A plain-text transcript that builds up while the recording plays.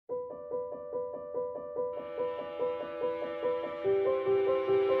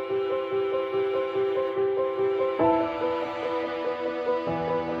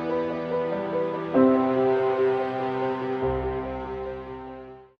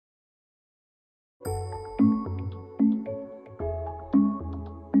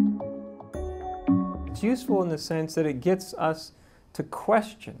It's useful in the sense that it gets us to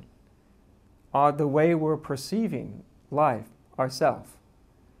question the way we're perceiving life, ourselves.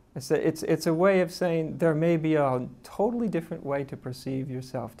 It's a way of saying there may be a totally different way to perceive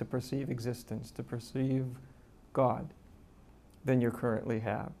yourself, to perceive existence, to perceive God than you currently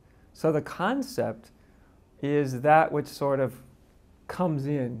have. So the concept is that which sort of comes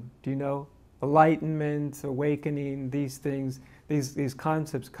in, do you know? Enlightenment, awakening, these things, these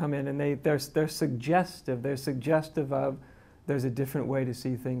concepts come in, and they're suggestive. They're suggestive of there's a different way to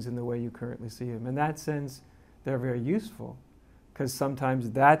see things than the way you currently see them. In that sense, they're very useful, because sometimes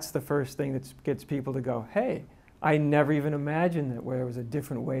that's the first thing that gets people to go, hey, I never even imagined that there was a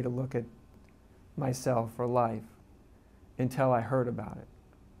different way to look at myself or life until I heard about it.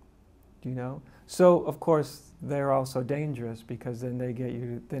 Do you know? So, of course, they're also dangerous, because then they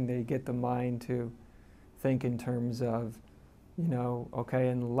get the mind to think in terms of, you know, okay,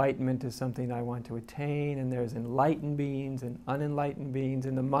 enlightenment is something I want to attain, and there's enlightened beings and unenlightened beings,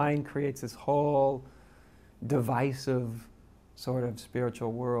 and the mind creates this whole divisive sort of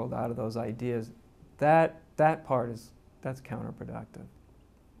spiritual world out of those ideas. That part that's counterproductive.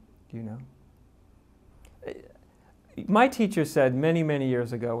 Do you know? My teacher said many, many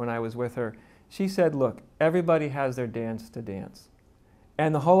years ago when I was with her, she said, look, everybody has their dance to dance.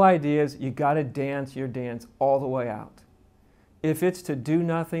 And the whole idea is you got to dance your dance all the way out. If it's to do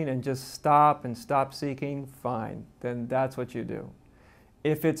nothing and just stop seeking, fine, then that's what you do.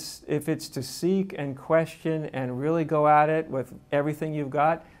 If it's to seek and question and really go at it with everything you've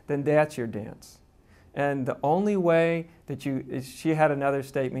got, then that's your dance. And the only way that she had another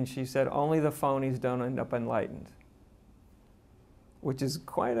statement, she said, only the phonies don't end up enlightened. Which is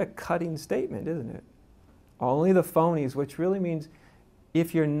quite a cutting statement, isn't it? Only the phonies, which really means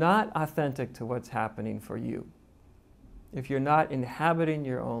if you're not authentic to what's happening for you, if you're not inhabiting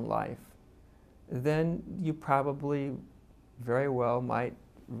your own life, then you probably very well might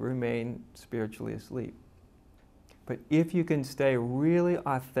remain spiritually asleep. But if you can stay really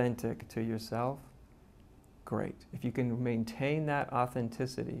authentic to yourself, great. If you can maintain that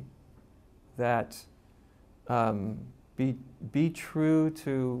authenticity, that be true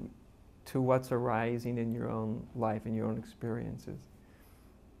to what's arising in your own life, in your own experiences,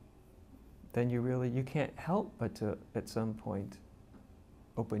 then you can't help but to, at some point,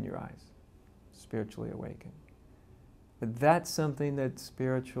 open your eyes, spiritually awaken. But that's something that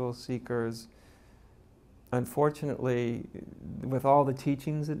spiritual seekers, unfortunately, with all the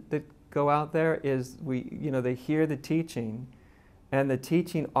teachings that go out there, is they hear the teaching, and the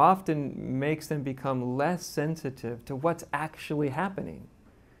teaching often makes them become less sensitive to what's actually happening.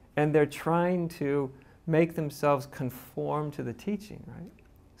 And they're trying to make themselves conform to the teaching, right?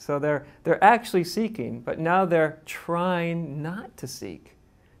 So they're actually seeking, but now they're trying not to seek,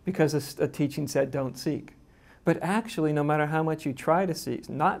 because a teaching said don't seek. But actually, no matter how much you try to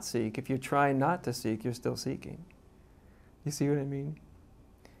not seek, if you're trying not to seek, you're still seeking. You see what I mean?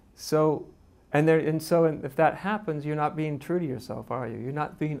 So if that happens, you're not being true to yourself, are you? You're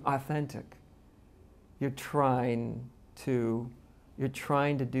not being authentic. You're trying to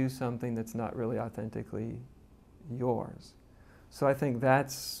do something that's not really authentically yours. So I think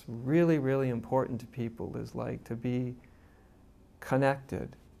that's really, really important to people, is like to be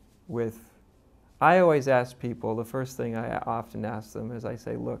connected with. I always ask people, the first thing I often ask them is I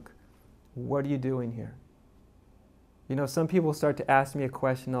say, look, what are you doing here? You know, some people start to ask me a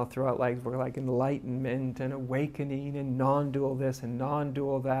question, they'll throw out like enlightenment and awakening and non-dual this and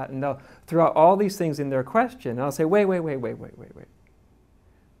non-dual that, and they'll throw out all these things in their question. And I'll say, wait.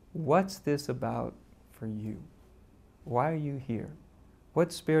 What's this about for you? Why are you here?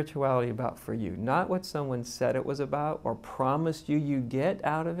 What's spirituality about for you? Not what someone said it was about or promised you get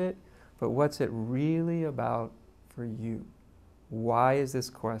out of it, but what's it really about for you? Why is this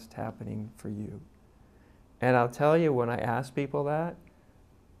quest happening for you? And I'll tell you, when I ask people that,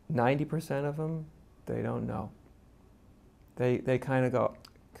 90% of them, they don't know. They kind of go,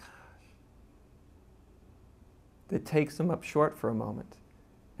 gosh. It takes them up short for a moment.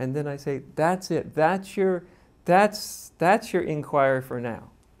 And then I say, that's it. That's your inquiry for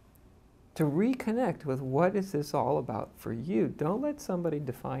now. To reconnect with what is this all about for you. Don't let somebody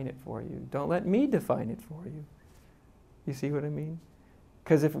define it for you. Don't let me define it for you. You see what I mean?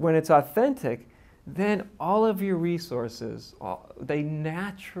 Because when it's authentic, then all of your resources, they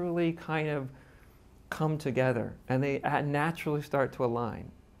naturally kind of come together and they naturally start to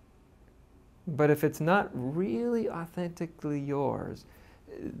align. But if it's not really authentically yours,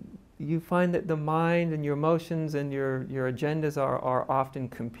 you find that the mind and your emotions and your agendas are often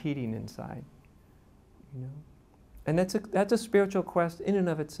competing inside. You know? And that's a spiritual quest in and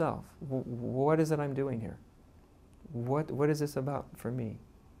of itself. What is it I'm doing here? What is this about for me?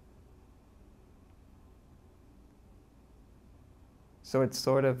 So it's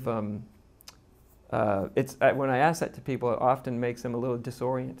sort of, when I ask that to people, it often makes them a little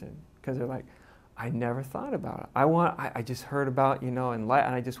disoriented, because they're like, I never thought about it. I just heard about, and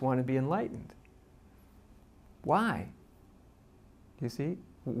I just want to be enlightened. Why? Do you see?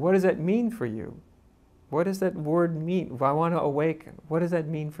 What does that mean for you? What does that word mean? I want to awaken. What does that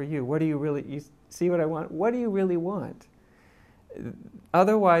mean for you? What do you really, you see what I want? What do you really want?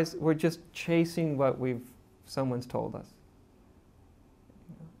 Otherwise, we're just chasing what someone's told us.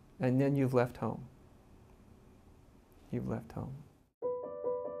 And then you've left home. You've left home.